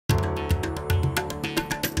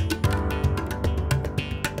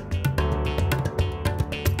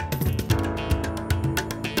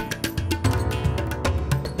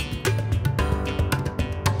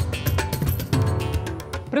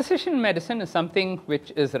precision medicine is something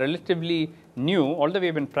which is relatively new, although we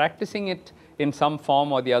have been practicing it in some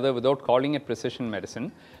form or the other without calling it precision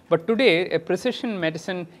medicine. But today, a precision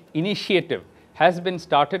medicine initiative has been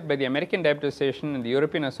started by the American Diabetes Association and the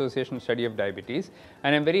European Association of Study of Diabetes,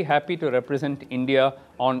 and I am very happy to represent India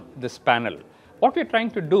on this panel. What we are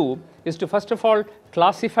trying to do is to first of all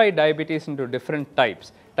classify diabetes into different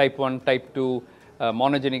types, type 1, type 2,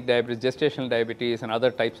 monogenic diabetes, gestational diabetes and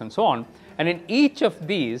other types and so on, and in each of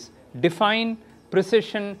these define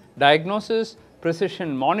precision diagnosis,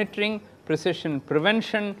 precision monitoring, precision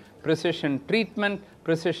prevention, precision treatment,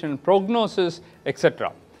 precision prognosis,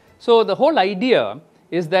 etc. So the whole idea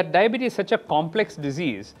is that diabetes is such a complex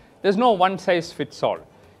disease, there is no one size fits all.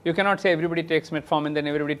 You cannot say everybody takes metformin, then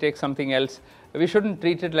everybody takes something else. We shouldn't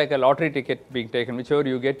treat it like a lottery ticket being taken, whichever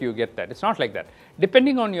you get that. It's not like that.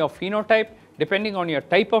 Depending on your phenotype, depending on your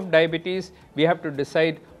type of diabetes, we have to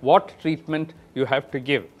decide what treatment you have to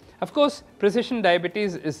give. Of course, precision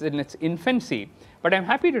diabetes is in its infancy, but I'm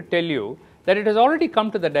happy to tell you that it has already come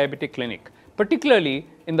to the diabetic clinic, particularly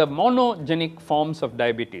in the monogenic forms of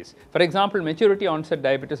diabetes. For example, maturity onset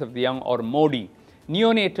diabetes of the young, or MODY,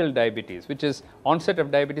 neonatal diabetes, which is onset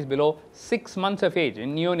of diabetes below 6 months of age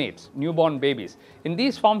in neonates, newborn babies. In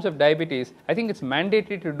these forms of diabetes, I think it's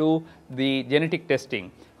mandatory to do the genetic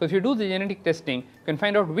testing. So if you do the genetic testing, you can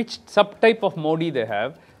find out which subtype of MODY they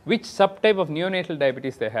have, which subtype of neonatal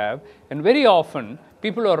diabetes they have, and very often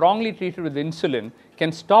people who are wrongly treated with insulin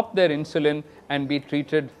can stop their insulin and be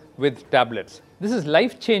treated with tablets. This is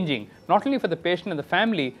life-changing, not only for the patient and the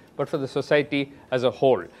family, but for the society as a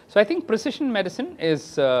whole. So I think precision medicine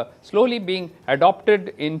is slowly being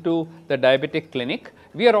adopted into the diabetic clinic.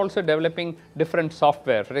 We are also developing different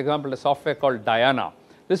software, for example, a software called Diana.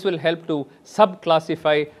 This will help to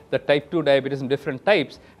sub-classify the type 2 diabetes in different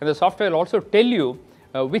types, and the software will also tell you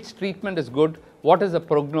which treatment is good, what is the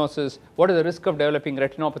prognosis, what is the risk of developing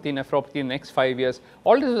retinopathy, nephropathy in the next 5 years.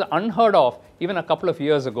 All this was unheard of even a couple of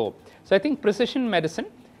years ago. So I think precision medicine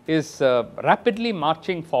is rapidly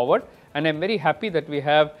marching forward, and I'm very happy that we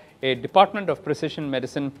have a department of precision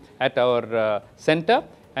medicine at our center,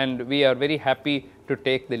 and we are very happy to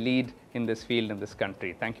take the lead in this field in this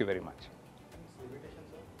country. Thank you very much.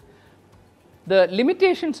 The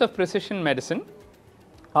limitations of precision medicine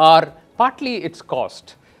are partly its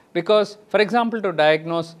cost, because for example, to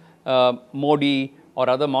diagnose MODY or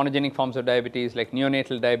other monogenic forms of diabetes like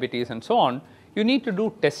neonatal diabetes and so on, you need to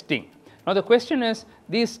do testing. Now the question is,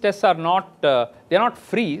 these tests are not, they are not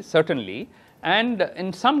free certainly, and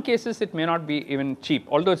in some cases it may not be even cheap,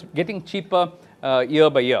 although it's getting cheaper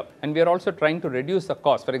year by year, and we are also trying to reduce the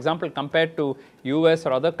cost. For example, compared to US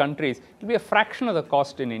or other countries, it will be a fraction of the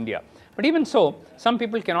cost in India. But even so, some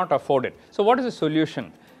people cannot afford it. So what is the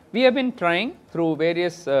solution? We have been trying through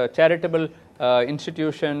various charitable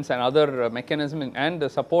institutions and other mechanisms and the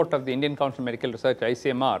support of the Indian Council of Medical Research,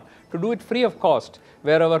 ICMR, to do it free of cost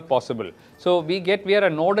wherever possible. So we are a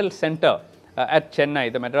nodal center at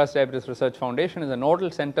Chennai. The Madras Diabetes Research Foundation is a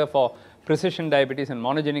nodal center for precision diabetes and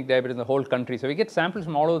monogenic diabetes in the whole country. So we get samples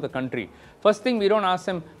from all over the country. First thing, we don't ask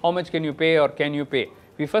them how much can you pay or can you pay.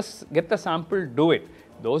 We first get the sample, do it.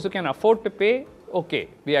 Those who can afford to pay, okay,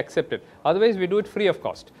 we accept it. Otherwise, we do it free of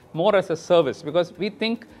cost, more as a service, because we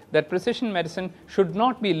think that precision medicine should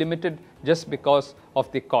not be limited just because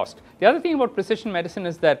of the cost. The other thing about precision medicine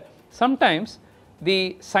is that sometimes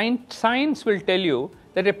the science will tell you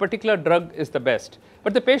that a particular drug is the best,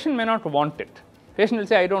 but the patient may not want it. Patient will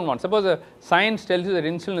say, I don't want. Suppose the science tells you that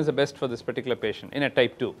insulin is the best for this particular patient in a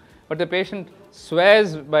type 2, but the patient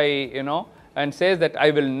swears by, and says that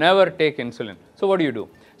I will never take insulin. So what do?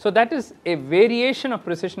 So that is a variation of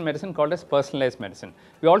precision medicine called as personalized medicine.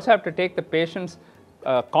 We also have to take the patient's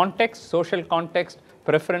context, social context,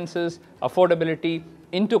 preferences, affordability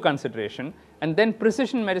into consideration, and then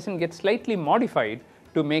precision medicine gets slightly modified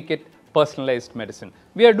to make it personalized medicine.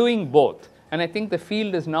 We are doing both, and I think the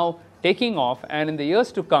field is now taking off, and in the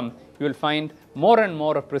years to come, you will find more and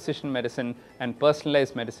more of precision medicine and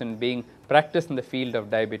personalized medicine being practiced in the field of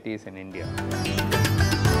diabetes in India.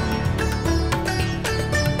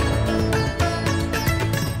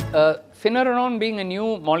 Finerenone, being a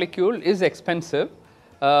new molecule, is expensive,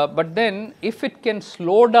 but then if it can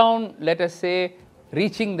slow down, let us say,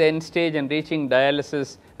 reaching the end stage and reaching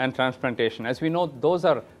dialysis and transplantation, as we know, those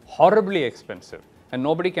are horribly expensive and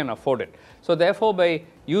nobody can afford it. So therefore, by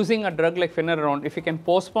using a drug like Finerenone, if you can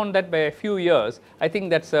postpone that by a few years, I think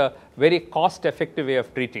that's a very cost-effective way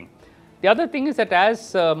of treating. The other thing is that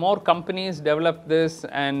as more companies develop this,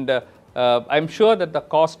 and I'm sure that the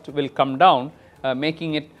cost will come down,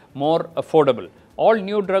 making it more affordable. All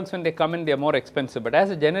new drugs, when they come in, they are more expensive, but as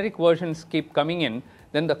the generic versions keep coming in,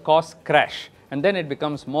 then the costs crash and then it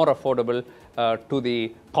becomes more affordable to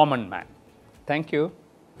the common man. Thank you.